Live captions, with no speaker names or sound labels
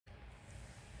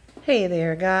Hey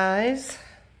there, guys.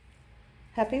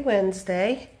 Happy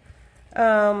Wednesday.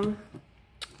 I'm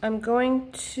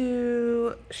going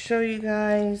to show you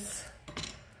guys,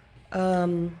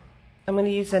 I'm going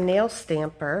to use a nail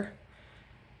stamper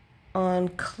on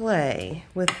clay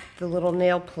with the little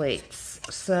nail plates.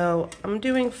 So I'm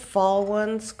doing fall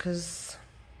ones because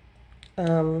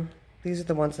these are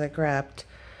the ones I grabbed.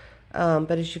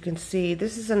 But as you can see,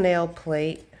 this is a nail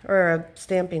plate, or a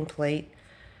stamping plate.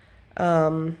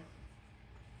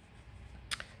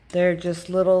 They're just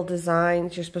little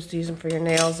designs. You're supposed to use them for your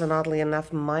nails, and oddly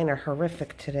enough, mine are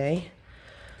horrific today.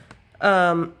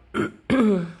 But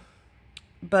I'm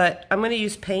going to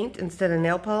use paint instead of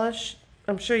nail polish.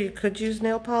 I'm sure you could use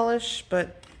nail polish,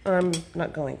 but I'm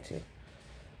not going to.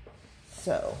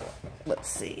 So, let's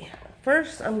see.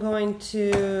 First, I'm going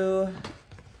to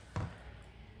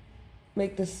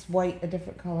make this white a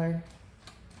different color.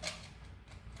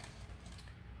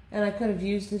 And I could have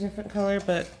used a different color,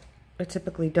 but I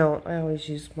typically don't. I always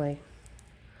use my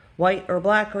white or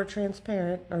black or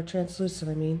transparent, or translucent,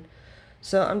 I mean.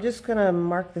 So I'm just going to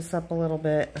mark this up a little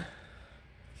bit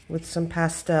with some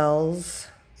pastels.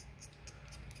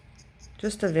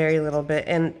 Just a very little bit.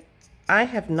 And I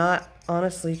have not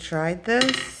honestly tried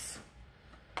this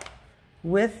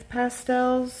with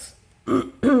pastels.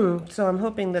 So I'm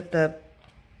hoping that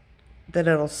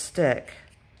it'll stick.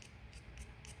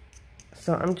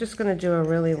 So I'm just going to do a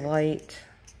really light,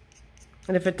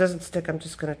 and if it doesn't stick, I'm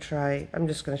just going to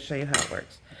show you how it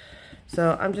works.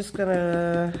 So I'm just going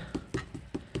to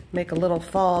make a little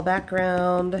fall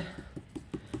background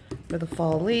for the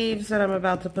fall leaves that I'm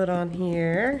about to put on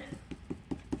here.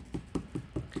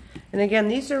 And again,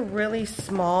 these are really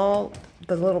small,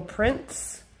 the little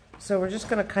prints, so we're just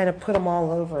going to kind of put them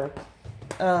all over.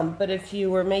 But if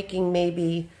you were making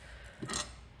maybe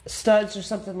studs or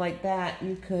something like that,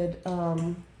 you could,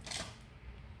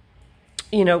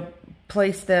 you know,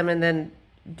 place them and then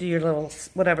do your little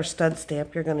whatever stud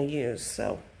stamp you're going to use.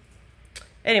 So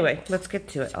anyway, let's get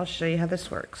to it. I'll show you how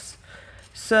this works.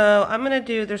 So I'm going to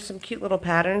do, there's some cute little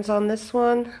patterns on this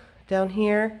one down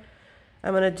here.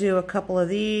 I'm going to do a couple of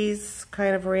these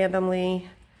kind of randomly,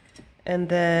 and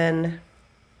then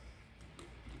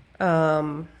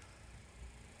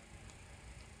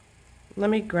let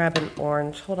me grab an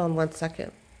orange. Hold on one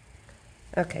second.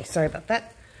 Okay, sorry about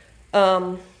that.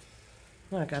 Oh,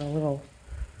 I got a little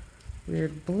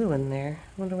weird blue in there.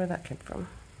 I wonder where that came from.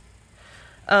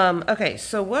 Okay,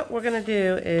 so what we're going to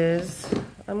do is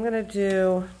I'm going to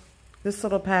do this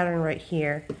little pattern right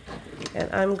here. And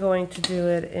I'm going to do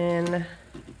it in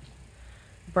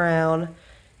brown.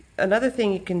 Another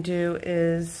thing you can do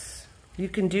is you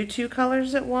can do two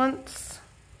colors at once.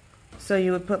 So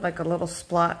you would put like a little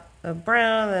splot of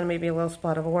brown, and then maybe a little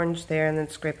spot of orange there, and then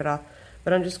scrape it off.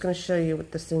 But I'm just going to show you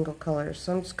with the single colors.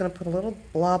 So I'm just going to put a little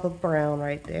blob of brown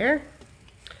right there.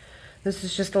 This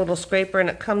is just a little scraper, and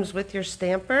it comes with your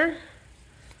stamper.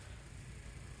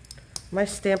 My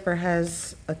stamper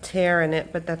has a tear in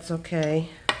it, but that's okay.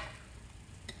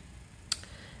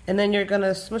 And then you're going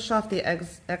to smush off the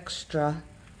extra,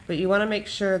 but you want to make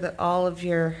sure that all of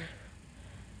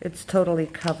it's totally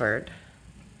covered.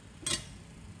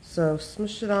 So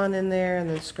smush it on in there and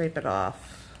then scrape it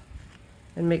off.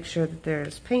 And make sure that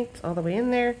there's paint all the way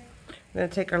in there. We're going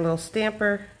to take our little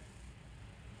stamper,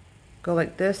 go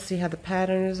like this, see how the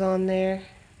pattern is on there,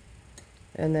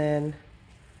 and then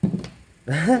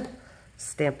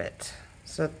stamp it.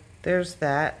 So there's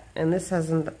that. And this has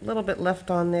a little bit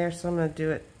left on there, so I'm going to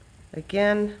do it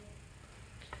again.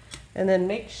 And then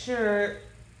make sure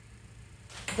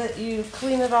that you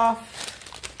clean it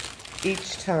off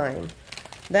each time.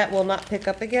 That will not pick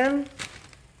up again,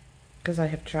 because I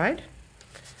have tried.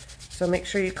 So make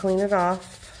sure you clean it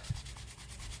off.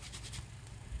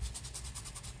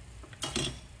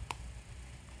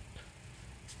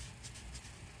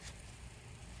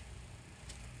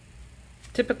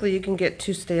 Typically you can get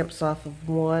 2 stamps off of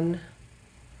one.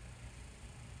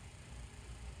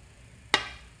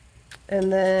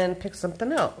 And then pick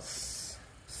something else.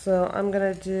 So I'm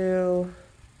going to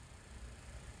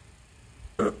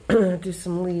do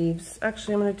some leaves.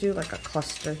 Actually, I'm going to do like a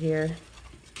cluster here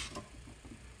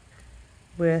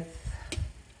with,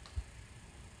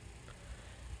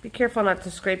 be careful not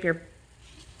to scrape your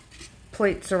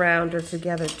plates around or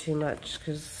together too much,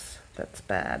 because that's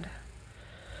bad.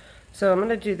 So I'm going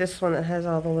to do this one that has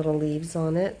all the little leaves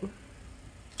on it.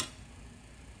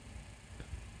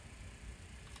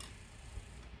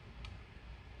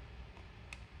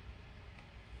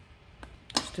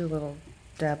 Just do a little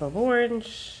dab of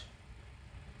orange.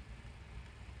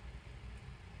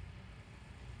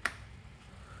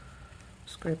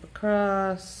 Scrape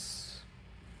across.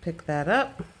 pick that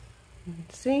up.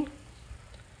 Let's see.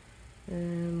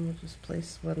 And we'll just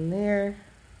place one there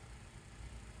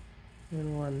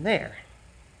and one there.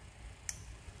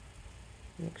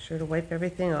 Make sure to wipe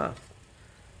everything off.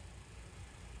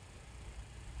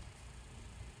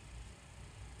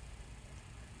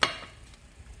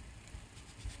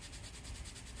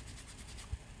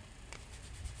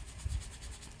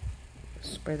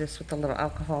 Spray this with a little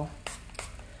alcohol.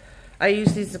 I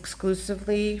use these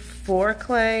exclusively for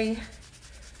clay.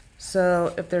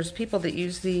 So if there's people that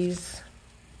use these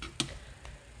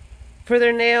for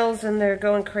their nails and they're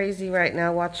going crazy right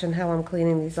now watching how I'm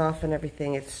cleaning these off and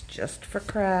everything, it's just for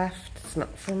craft. It's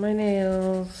not for my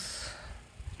nails.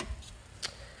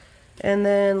 And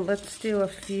then let's do a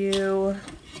few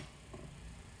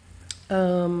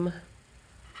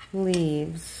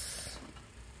leaves.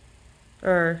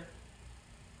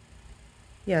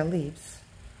 Leaves.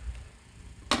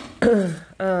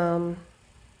 I'm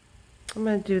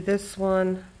going to do this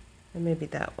one and maybe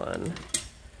that one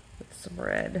with some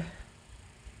red.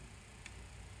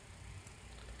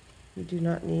 You do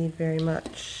not need very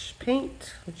much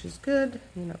paint, which is good.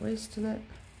 You're not wasting it.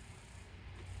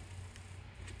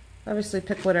 Obviously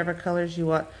pick whatever colors you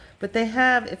want. But they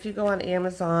have, if you go on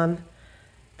Amazon,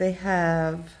 they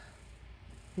have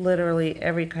literally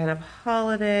every kind of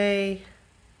holiday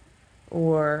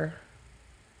or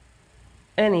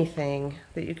anything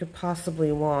that you could possibly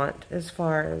want as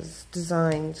far as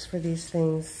designs for these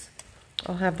things.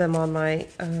 I'll have them on my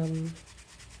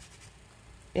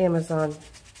Amazon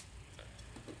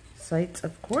sites,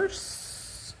 of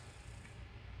course.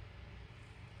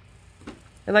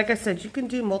 And like I said, you can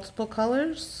do multiple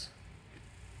colors.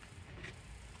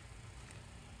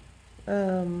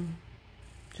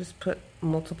 Just put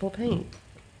multiple paint.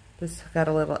 This got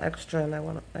a little extra and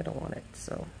I don't want it,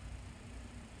 so.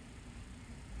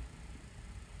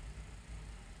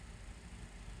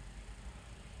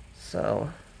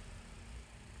 So,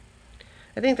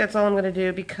 I think that's all I'm going to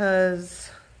do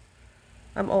because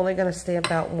I'm only going to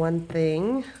stamp out one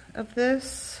thing of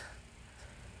this.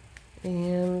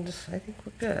 And I think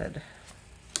we're good.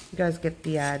 You guys get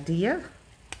the idea.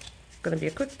 It's going to be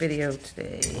a quick video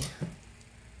today.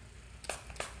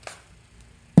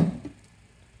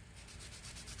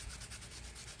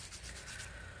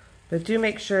 But do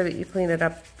make sure that you clean it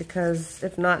up because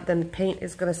if not, then the paint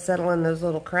is going to settle in those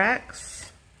little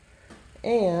cracks.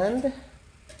 And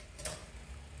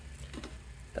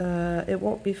it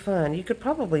won't be fun. You could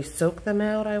probably soak them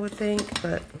out, I would think,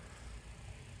 but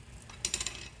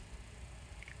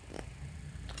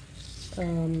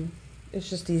it's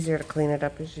just easier to clean it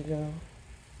up as you go.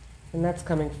 And that's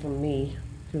coming from me,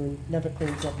 who never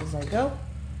cleans up as I go.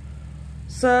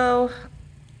 So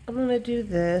I'm going to do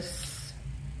this.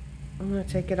 I'm going to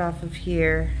take it off of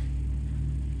here.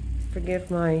 Forgive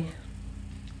my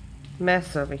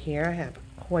mess over here. I have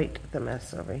quite the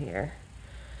mess over here.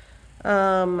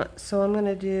 So I'm going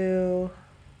to do,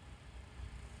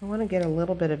 I want to get a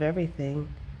little bit of everything.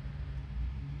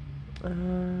 I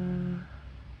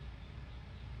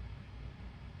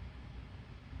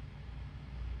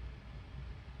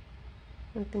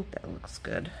think that looks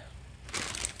good.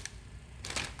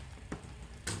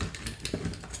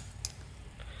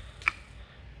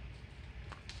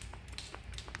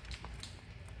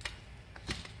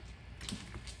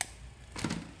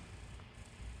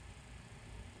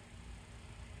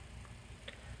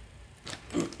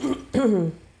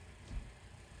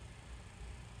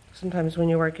 Sometimes when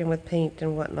you're working with paint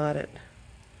and whatnot, it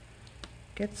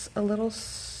gets a little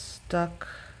stuck,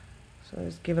 so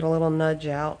just give it a little nudge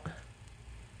out.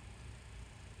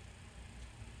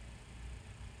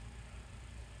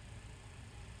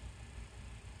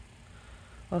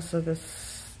 Also,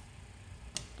 this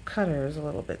cutter is a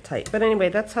little bit tight, but anyway,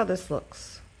 that's how this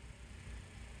looks.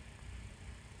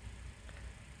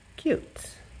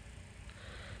 Cute.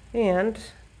 And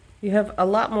you have a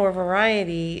lot more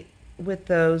variety with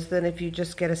those than if you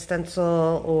just get a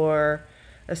stencil or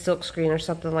a silk screen or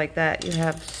something like that. You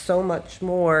have so much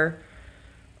more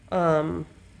to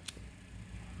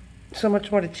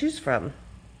choose from,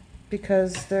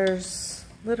 because there's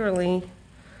literally,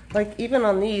 like even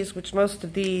on these, which most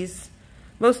of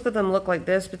them look like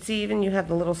this, but see, even you have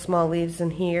the little small leaves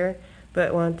in here,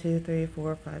 but 1, 2, 3,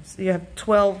 4, 5, so you have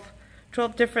 12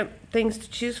 different things to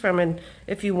choose from. And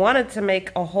if you wanted to make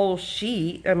a whole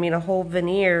sheet, I mean a whole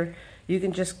veneer, you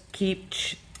can just keep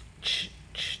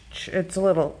it's a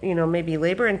little, maybe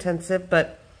labor intensive,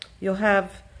 but you'll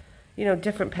have,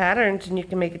 different patterns and you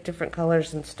can make it different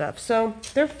colors and stuff. So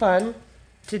they're fun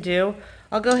to do.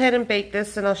 I'll go ahead and bake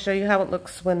this and I'll show you how it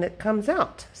looks when it comes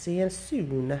out. See you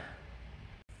soon.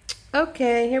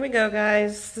 Okay, here we go,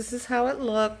 guys. This is how it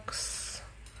looks.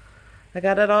 I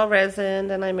got it all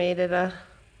resined and I made it a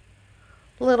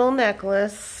little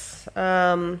necklace.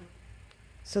 So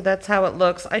that's how it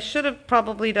looks. I should have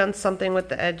probably done something with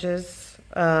the edges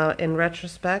in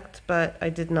retrospect, but I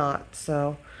did not.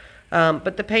 So,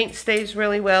 but the paint stays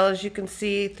really well, as you can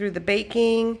see through the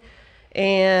baking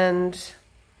and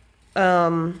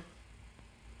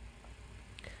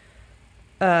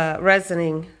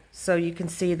resining. So you can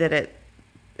see that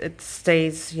it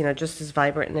stays, you know, just as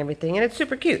vibrant and everything, and it's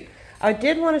super cute. I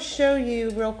did want to show you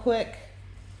real quick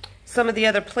some of the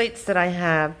other plates that I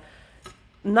have.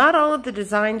 Not all of the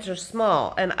designs are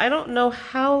small, and I don't know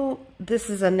how this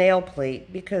is a nail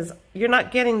plate because you're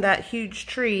not getting that huge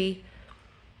tree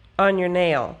on your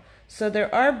nail. So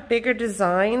there are bigger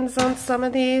designs on some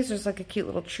of these. There's like a cute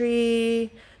little tree.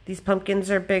 These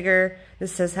pumpkins are bigger.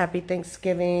 This says Happy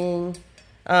Thanksgiving.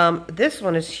 This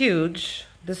one is huge.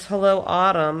 This Hello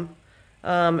Autumn.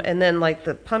 And then like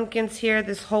the pumpkins here,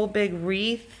 this whole big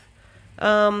wreath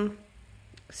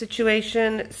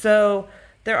situation. So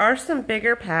there are some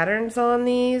bigger patterns on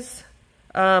these.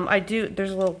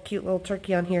 There's a little cute little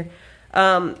turkey on here.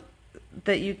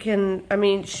 That you can, I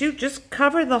mean, shoot, just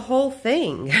cover the whole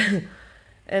thing.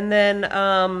 And then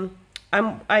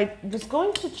I was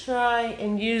going to try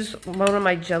and use one of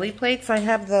my jelly plates. I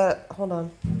have the, hold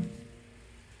on.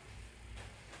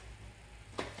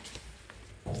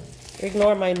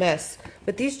 Ignore my mess.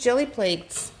 But these jelly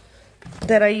plates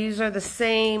that I use are the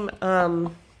same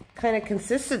kind of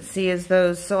consistency as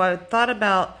those. So I thought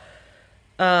about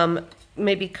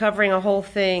maybe covering a whole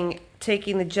thing,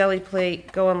 taking the jelly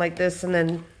plate, going like this, and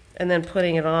then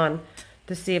putting it on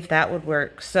to see if that would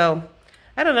work. So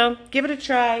I don't know. Give it a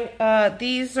try.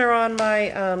 These are on my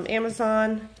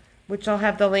Amazon, which I'll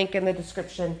have the link in the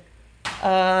description.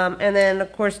 And then,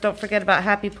 of course, don't forget about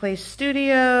Happy Place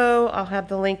Studio. I'll have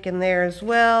the link in there as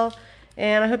well.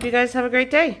 And I hope you guys have a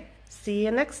great day. See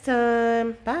you next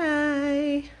time.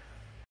 Bye.